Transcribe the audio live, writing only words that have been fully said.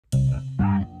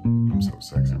I'm so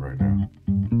sexy right now.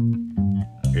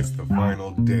 It's the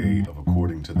final day of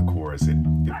According to the Chorus at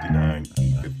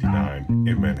 59E59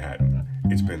 in Manhattan.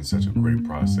 It's been such a great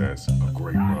process, a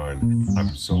great run. I'm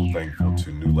so thankful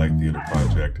to New Light Theater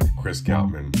Project, Chris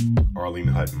Goutman, Arlene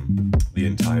Hutton, the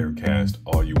entire cast,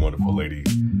 all you wonderful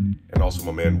ladies, and also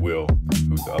my man Will,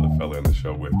 who's the other fella in the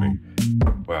show with me.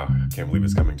 Wow, I can't believe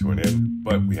it's coming to an end,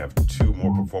 but we have 2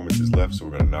 more performances left, so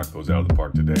we're gonna knock those out of the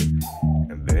park today,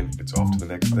 and then it's off to the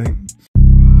next thing.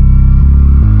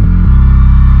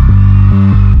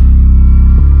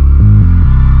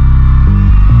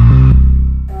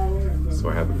 So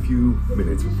I have a few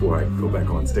minutes before I go back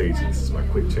on stage, and this is my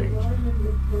quick change.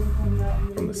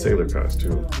 From the sailor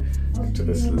costume to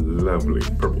this lovely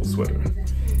purple sweater.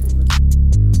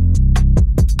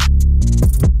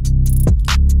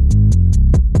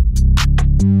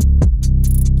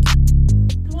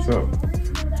 So,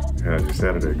 how's your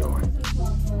Saturday going?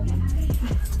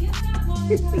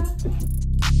 Get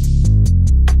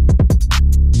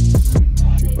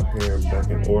my hair back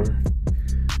in order.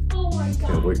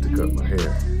 Can't wait to cut my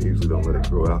hair. Usually don't let it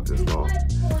grow out this long,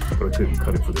 but I couldn't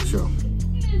cut it for the show.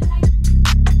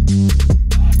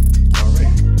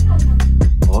 Alright,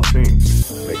 all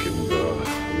changed. Making the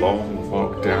long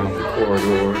walk down the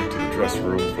corridor to the dressing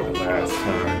room for the last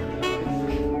time.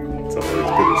 It's always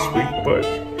bittersweet, but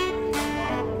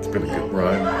it's been a good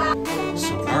run.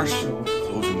 So our show is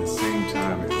closing the same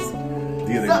time as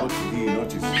Dia de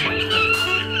Noches.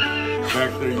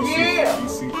 Back there, you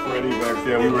see Freddie back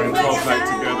there. We were in 12th night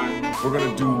together. We're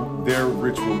gonna do their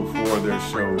ritual before their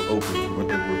show opens. We're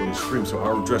gonna scream. So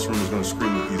our dressing room is gonna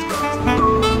scream with these guys.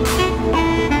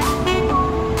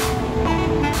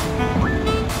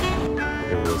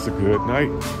 It was a good night.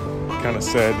 Kind of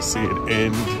sad to see it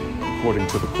end according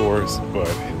to the chorus, but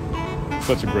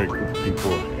such a great group of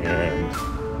people, and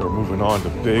we're moving on to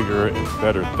bigger and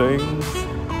better things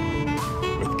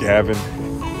with Gavin.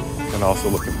 And also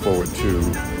looking forward to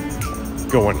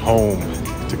going home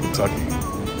to Kentucky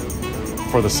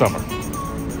for the summer.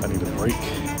 I need a break,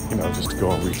 you know, just to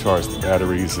go and recharge the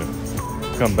batteries and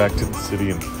come back to the city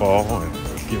in the fall and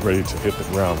get ready to hit the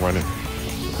ground running,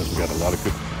 because we got a lot of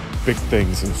good big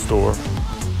things in store.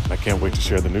 I can't wait to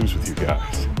share the news with you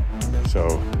guys.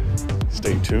 So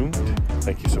stay tuned.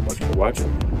 Thank you so much for watching.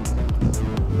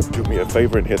 Do me a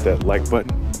favor and hit that like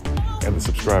button and the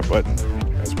subscribe button,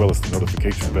 as well as the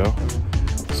notification bell,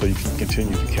 so you can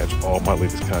continue to catch all my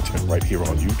latest content right here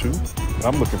on YouTube. And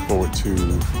I'm looking forward to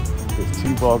this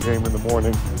T-ball game in the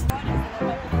morning.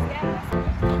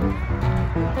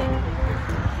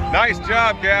 Nice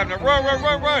job, Gav. Now run, run,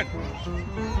 run, run.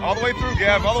 All the way through,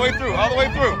 Gav. All the way through, all the way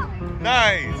through.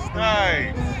 Nice,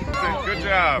 nice. Good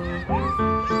job.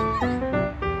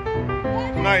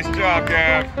 Nice job,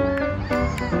 Gav.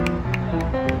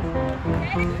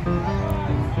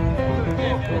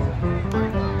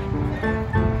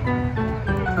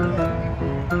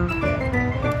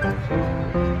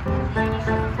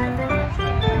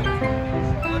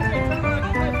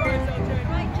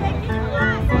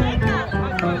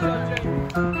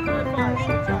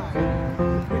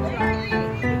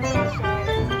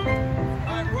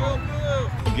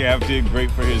 Gav did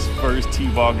great for his first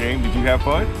T-ball game. Did you have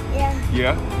fun? Yeah.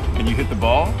 Yeah? And you hit the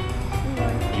ball? We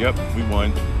won. Yep, we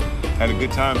won. Had a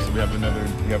good time, so we have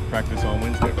practice on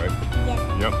Wednesday, right?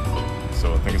 Yeah. Yep.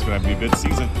 So I think it's gonna be a good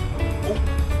season.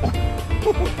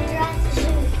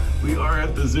 We are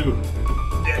at the zoo.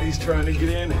 Daddy's trying to get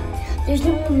in. There's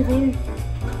no one there.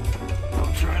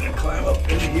 I'm trying to climb up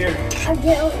in here. I'll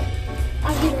get over.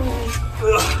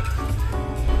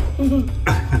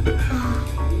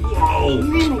 Whoa!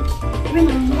 We're in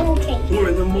the mole cave. We're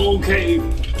in the mole cave.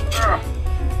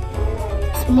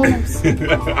 It's moles.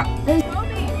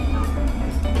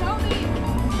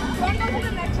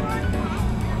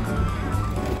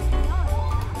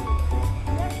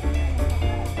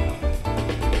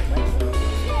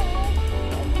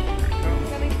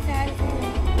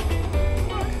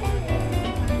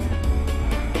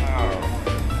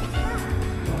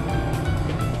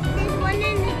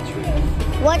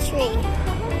 What tree?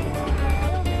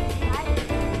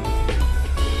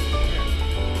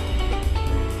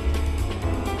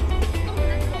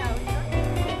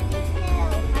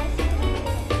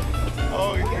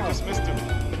 Oh, you just missed him.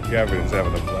 Gavin is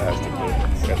having a blast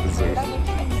at the zoo.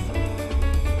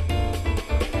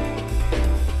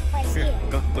 Here,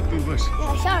 go, look through the bush.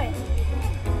 Yeah, sorry.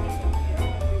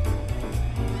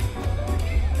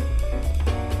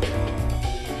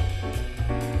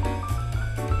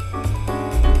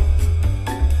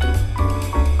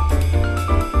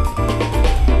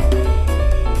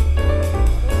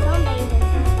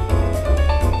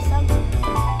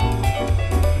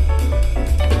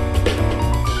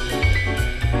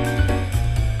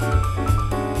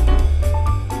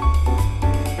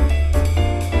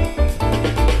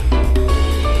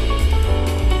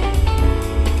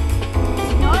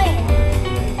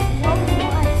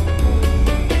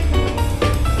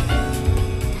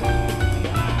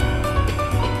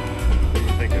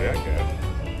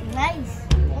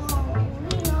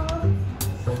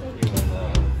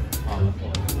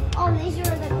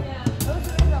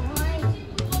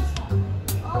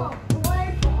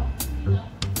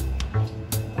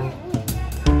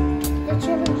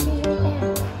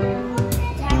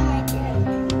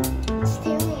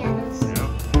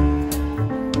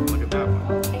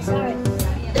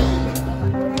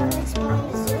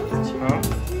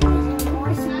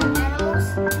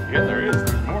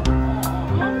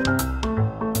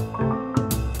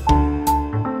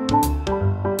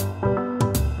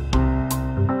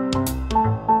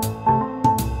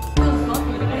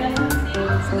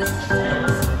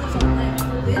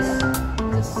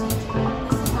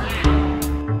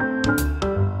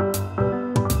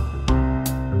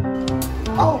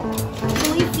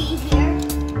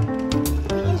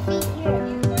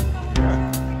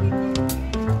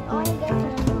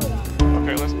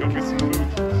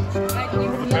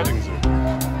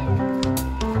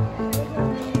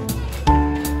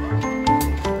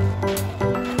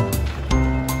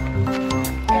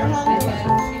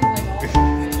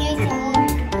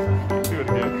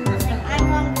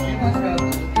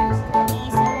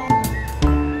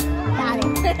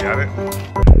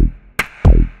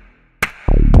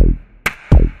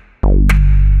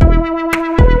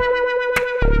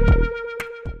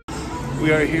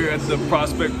 We are here at the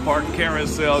Prospect Park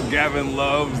Carousel. Gavin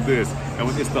loves this, and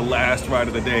it's the last ride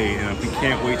of the day, and we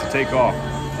can't wait to take off.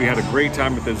 We had a great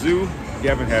time at the zoo.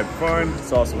 Gavin had fun,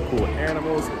 saw some cool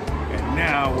animals, and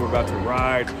now we're about to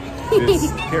ride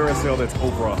this carousel that's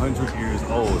over 100 years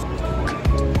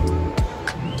old.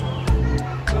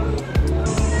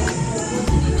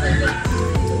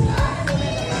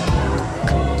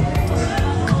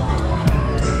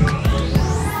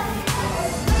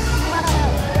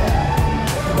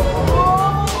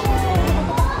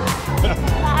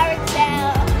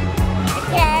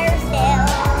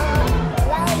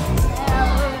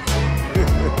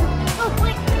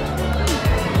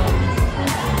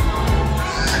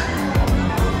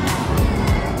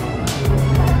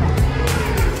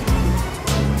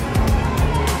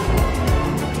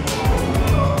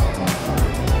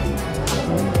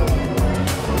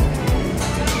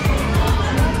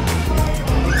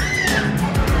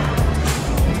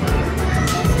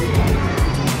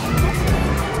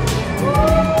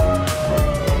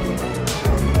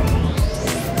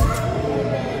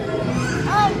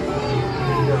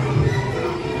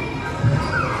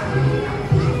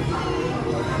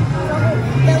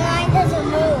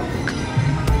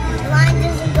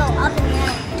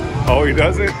 Oh, he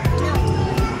doesn't?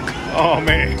 Oh,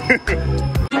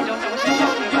 man.